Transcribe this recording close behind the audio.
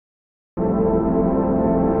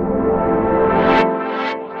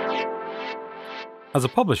As a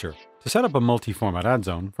publisher, to set up a multi-format ad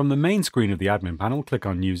zone, from the main screen of the admin panel, click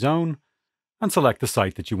on New Zone and select the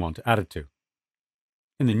site that you want to add it to.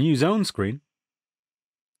 In the New Zone screen,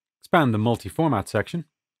 expand the Multi-Format section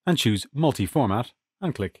and choose Multi-Format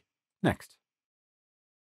and click Next.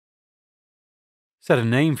 Set a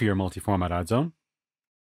name for your multi-format ad zone.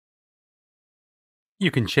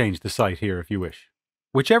 You can change the site here if you wish.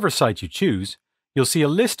 Whichever site you choose, you'll see a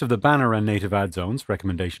list of the banner and native ad zones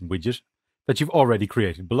recommendation widget that you've already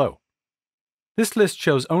created below. This list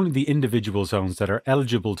shows only the individual zones that are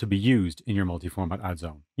eligible to be used in your multi-format ad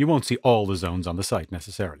zone. You won't see all the zones on the site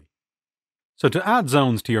necessarily. So to add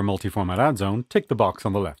zones to your multi-format ad zone, tick the box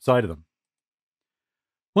on the left side of them.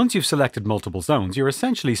 Once you've selected multiple zones, you're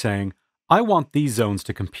essentially saying, I want these zones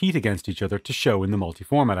to compete against each other to show in the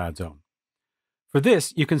multi-format ad zone. For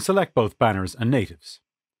this, you can select both banners and natives.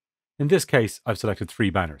 In this case, I've selected 3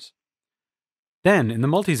 banners. Then, in the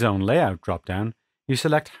multi-zone layout drop-down, you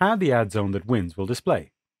select how the ad zone that wins will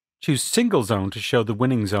display. Choose Single Zone to show the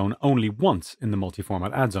winning zone only once in the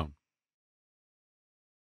multi-format ad zone.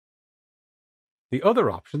 The other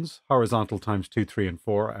options, horizontal times 2, 3, and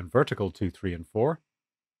 4, and vertical 2, 3, and 4,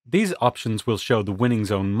 these options will show the winning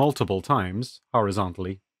zone multiple times,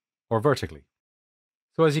 horizontally or vertically.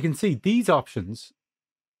 So as you can see, these options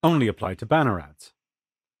only apply to banner ads.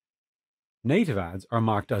 Native ads are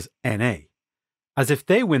marked as NA. As if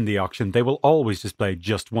they win the auction, they will always display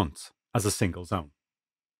just once, as a single zone.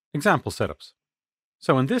 Example setups.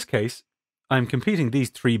 So in this case, I'm competing these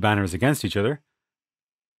 3 banners against each other,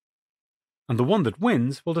 and the one that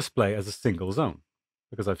wins will display as a single zone,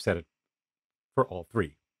 because I've set it for all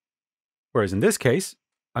 3. Whereas in this case,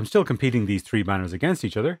 I'm still competing these 3 banners against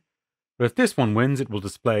each other, but if this one wins, it will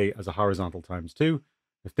display as a horizontal times 2.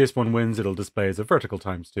 If this one wins, it'll display as a vertical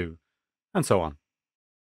times 2, and so on.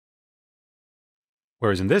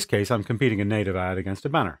 Whereas in this case, I'm competing a native ad against a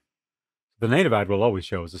banner. The native ad will always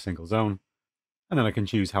show as a single zone, and then I can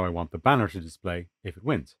choose how I want the banner to display if it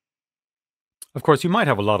wins. Of course, you might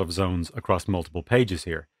have a lot of zones across multiple pages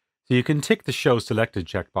here, so you can tick the Show Selected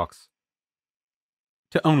checkbox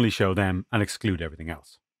to only show them and exclude everything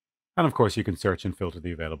else. And of course, you can search and filter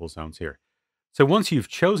the available zones here. So once you've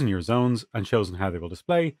chosen your zones and chosen how they will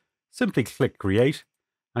display, simply click Create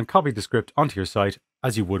and copy the script onto your site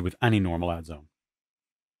as you would with any normal ad zone.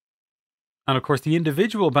 And of course, the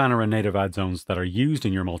individual banner and native ad zones that are used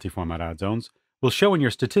in your multi-format ad zones will show in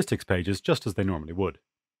your statistics pages just as they normally would.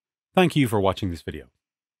 Thank you for watching this video.